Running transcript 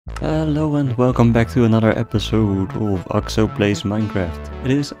Hello and welcome back to another episode of Axo Plays Minecraft. It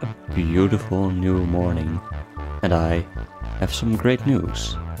is a beautiful new morning and I have some great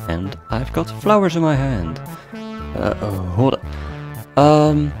news. And I've got flowers in my hand. Hold up.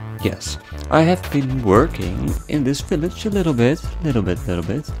 Yes, I have been working in this village a little bit.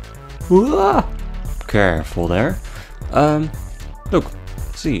 Whoa! Careful there. Look,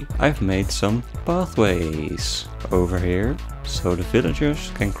 see, I've made some pathways over here, so the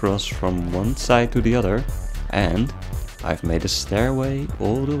villagers can cross from one side to the other, and I've made a stairway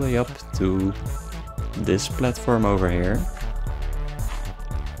all the way up to this platform over here.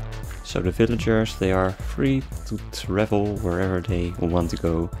 So the villagers, they are free to travel wherever they want to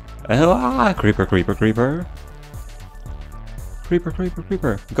go. Ah, creeper. Creeper.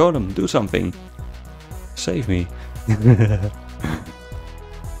 Golem, do something. Save me.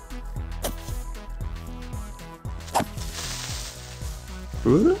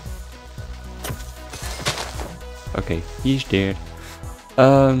 Okay, he's dead.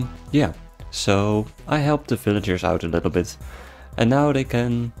 Yeah, so I helped the villagers out a little bit. And now they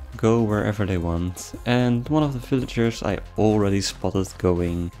can go wherever they want. And one of the villagers I already spotted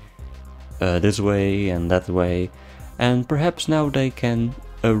going this way and that way. And perhaps now they can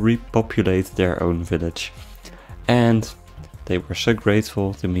repopulate their own village. And they were so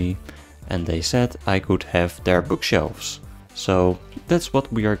grateful to me. And they said I could have their bookshelves. So that's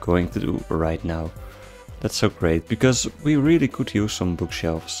what we are going to do right now. That's so great, because we really could use some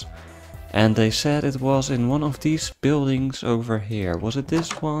bookshelves. And they said it was in one of these buildings over here. Was it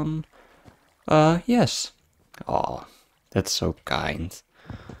this one? Yes. Oh, that's so kind.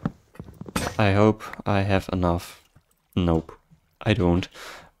 I hope I have enough. Nope, I don't.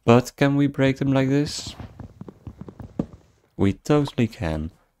 But can we break them like this? We totally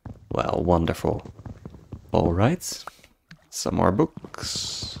can. Well, wonderful. Alright. Some more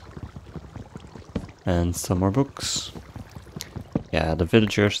books. And some more books. Yeah, the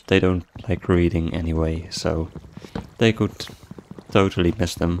villagers, they don't like reading anyway, so they could totally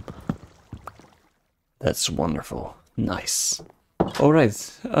miss them. That's wonderful. Nice.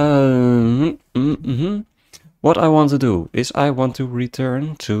 Alright. What I want to do is I want to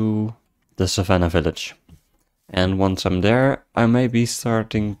return to the Savannah village. And once I'm there, I may be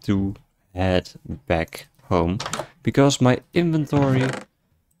starting to head back home, because my inventory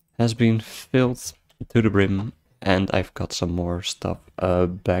has been filled to the brim. And I've got some more stuff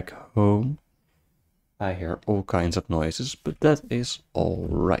back home. I hear all kinds of noises, but that is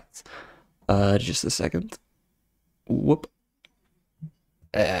alright. Just a second. Whoop.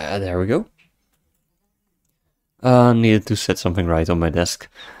 There we go. Needed to set something right on my desk.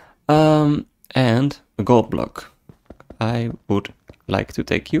 And a gold block. I would like to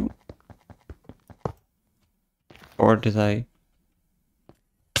take you. Or did I?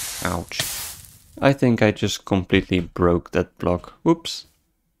 Ouch. I think I just completely broke that block. Whoops.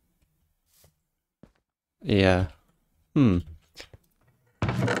 Yeah.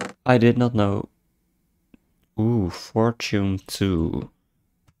 I did not know. Ooh, fortune 2.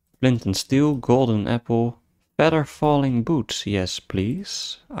 Flint and steel, golden apple, feather falling boots. Yes,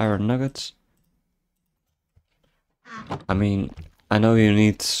 please. Iron nuggets. I mean, I know you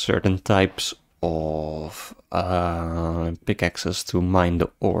need certain types of pickaxes to mine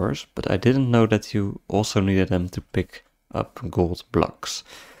the ores, but I didn't know that you also needed them to pick up gold blocks.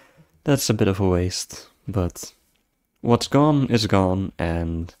 That's a bit of a waste, but what's gone is gone,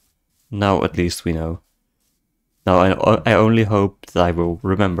 and now at least we know. Now I only hope that I will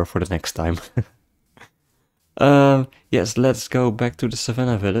remember for the next time. Yes, let's go back to the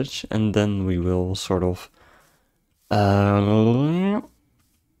Savannah village, and then we will sort of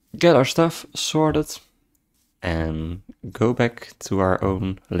get our stuff sorted and go back to our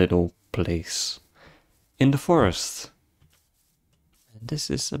own little place in the forest. And this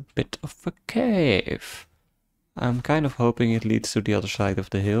is a bit of a cave. I'm kind of hoping it leads to the other side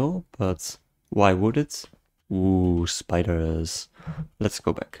of the hill, but why would it? Ooh, spiders. Let's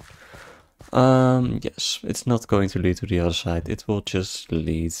go back. Yes, it's not going to lead to the other side. It will just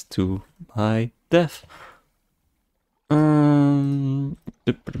lead to my death.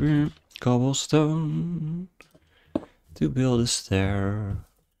 Cobblestone to build a stair.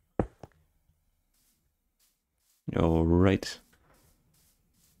 Alright.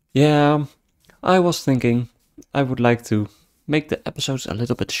 Yeah, I was thinking I would like to make the episodes a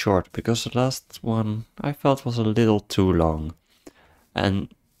little bit short, because the last one I felt was a little too long.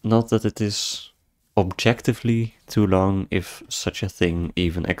 And not that it is objectively too long, if such a thing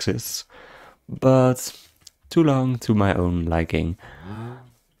even exists, but too long to my own liking.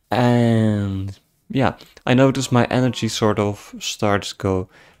 And yeah, I noticed my energy sort of starts go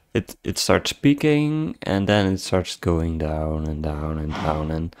it starts peaking and then it starts going down and down and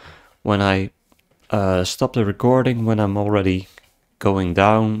down. And when I stop the recording, when I'm already going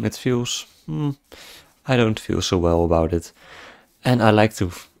down, it feels I don't feel so well about it. And I like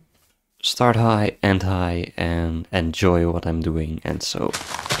to start high and enjoy what I'm doing. And so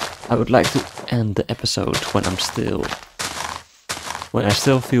I would like to end the episode when I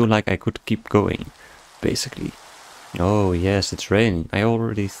still feel like I could keep going, basically. Oh yes, it's raining. I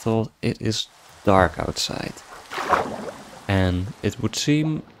already thought it is dark outside. And it would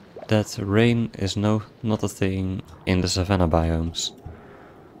seem that rain is not a thing in the savanna biomes.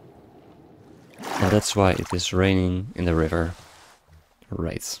 And that's why it is raining in the river.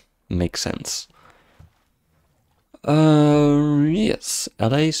 Right, makes sense. Yes,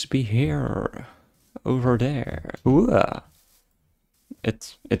 Alice be here. Over there. Ooh.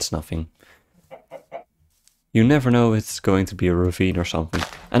 It's nothing. You never know it's going to be a ravine or something.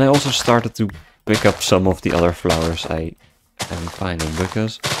 And I also started to pick up some of the other flowers I am finding,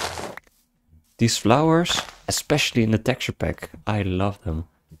 because these flowers, especially in the texture pack, I love them.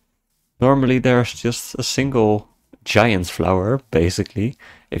 Normally there's just a single giant flower, basically,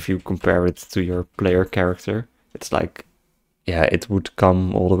 if you compare it to your player character. It's like, yeah, it would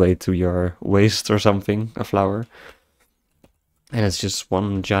come all the way to your waist or something, a flower. And it's just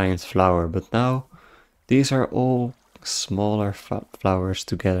one giant flower, but now these are all smaller flowers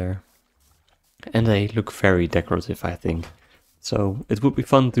together. And they look very decorative, I think. So it would be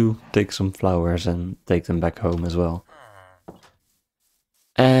fun to take some flowers and take them back home as well.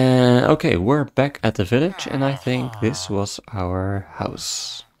 Okay, we're back at the village, and I think this was our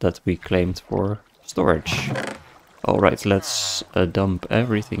house that we claimed for storage. Alright, let's dump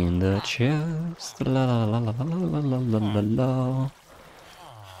everything in the chest. La la la la la la la la la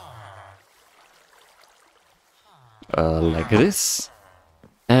la. Like this.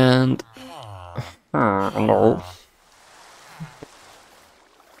 And hello.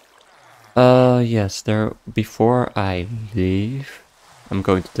 Yes, before I leave, I'm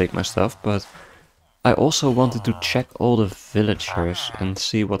going to take my stuff, but I also wanted to check all the villagers and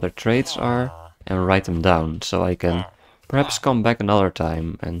see what their traits are and write them down, so I can perhaps come back another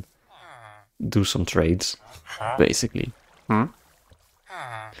time and do some trades, basically. Yeah.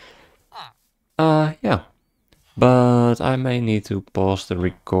 But I may need to pause the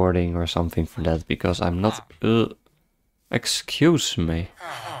recording or something for that, because I'm not... excuse me.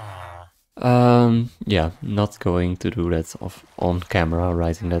 Yeah, not going to do that on camera,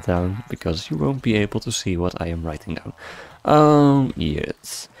 writing that down, because you won't be able to see what I am writing down.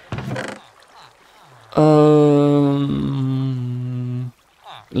 Yes.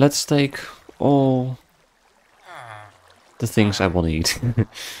 Let's take all the things I want to eat.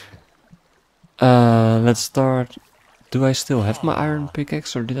 Let's start. Do I still have my iron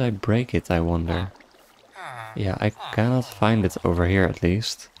pickaxe, or did I break it, I wonder? Yeah, I cannot find it over here at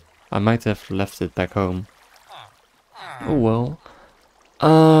least. I might have left it back home. Oh well.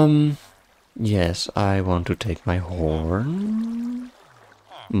 Yes, I want to take my horn.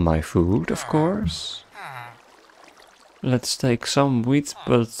 My food, of course. Let's take some wheat,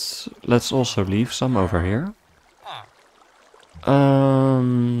 but let's also leave some over here.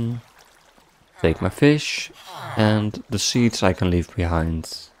 Take my fish, and the seeds I can leave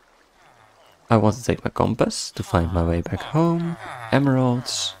behind. I want to take my compass to find my way back home.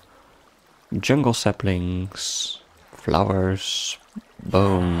 Emeralds. Jungle saplings, flowers,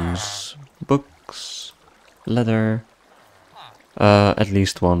 bones, books, leather, at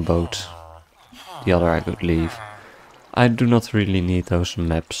least one boat. The other I could leave. I do not really need those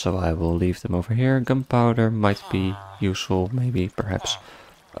maps, so I will leave them over here. Gunpowder might be useful, maybe, perhaps.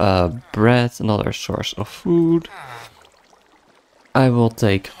 Bread, another source of food. I will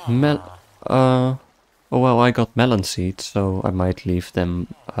take oh well, I got melon seeds, so I might leave them,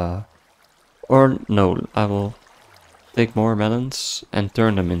 or no, I will take more melons and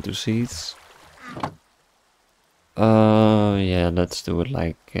turn them into seeds. Yeah, let's do it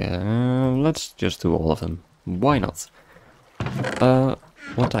like, let's just do all of them. Why not?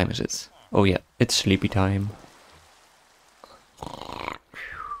 What time is it? Oh yeah, it's sleepy time.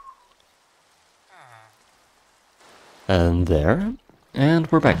 And there.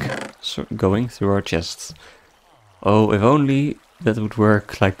 And we're back, so going through our chests. Oh, if only that would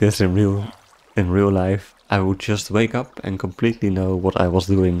work like this in real life. I would just wake up and completely know what I was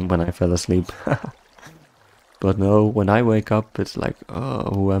doing when I fell asleep. But no, when I wake up, it's like, oh,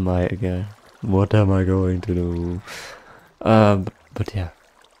 who am I again? What am I going to do? But yeah,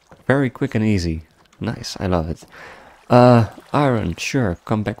 very quick and easy. Nice, I love it. Iron, sure,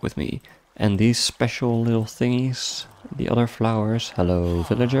 come back with me. And these special little thingies, the other flowers. Hello,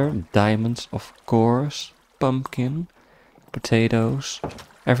 villager. Diamonds, of course. Pumpkin, potatoes,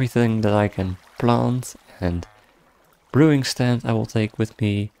 everything that I can plant. And brewing stand I will take with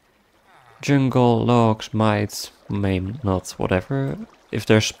me. Jungle, logs, might, may not, whatever. If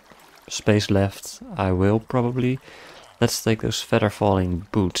there's space left, I will probably. Let's take those feather falling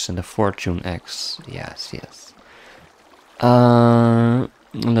boots and the fortune axe. Yes, yes.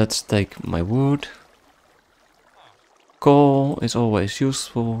 Let's take my wood. Coal is always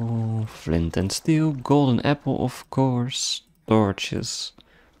useful. Flint and steel. Golden apple, of course. Torches.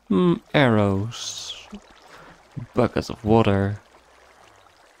 Arrows. Buckets of water.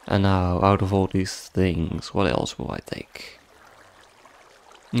 And now, out of all these things, what else will I take?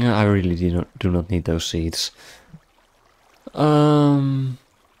 Yeah, I really do not need those seeds. Iron.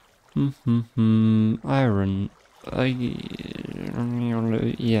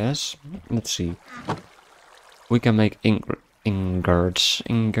 Yes. Let's see. We can make ingots.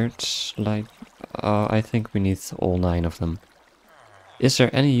 Like, I think we need all 9 of them. Is there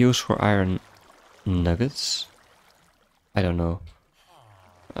any use for iron nuggets? I don't know.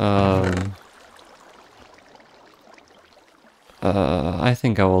 I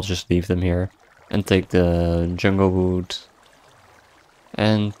think I will just leave them here and take the jungle wood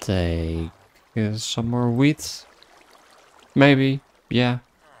and take some more wheat. Maybe, yeah.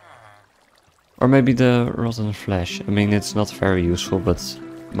 Or maybe the rotten flesh. I mean, it's not very useful, but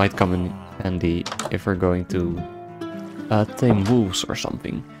might come in handy if we're going to tame wolves or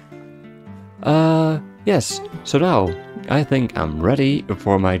something. Yes, so now I think I'm ready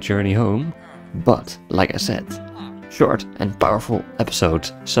for my journey home. But, like I said, short and powerful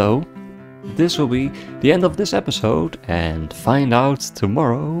episode. So, this will be the end of this episode, and find out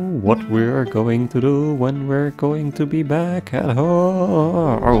tomorrow what we're going to do when we're going to be back at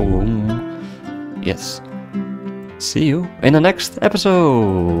home. Yes. See you in the next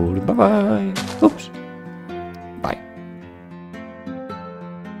episode. Bye bye. Oops.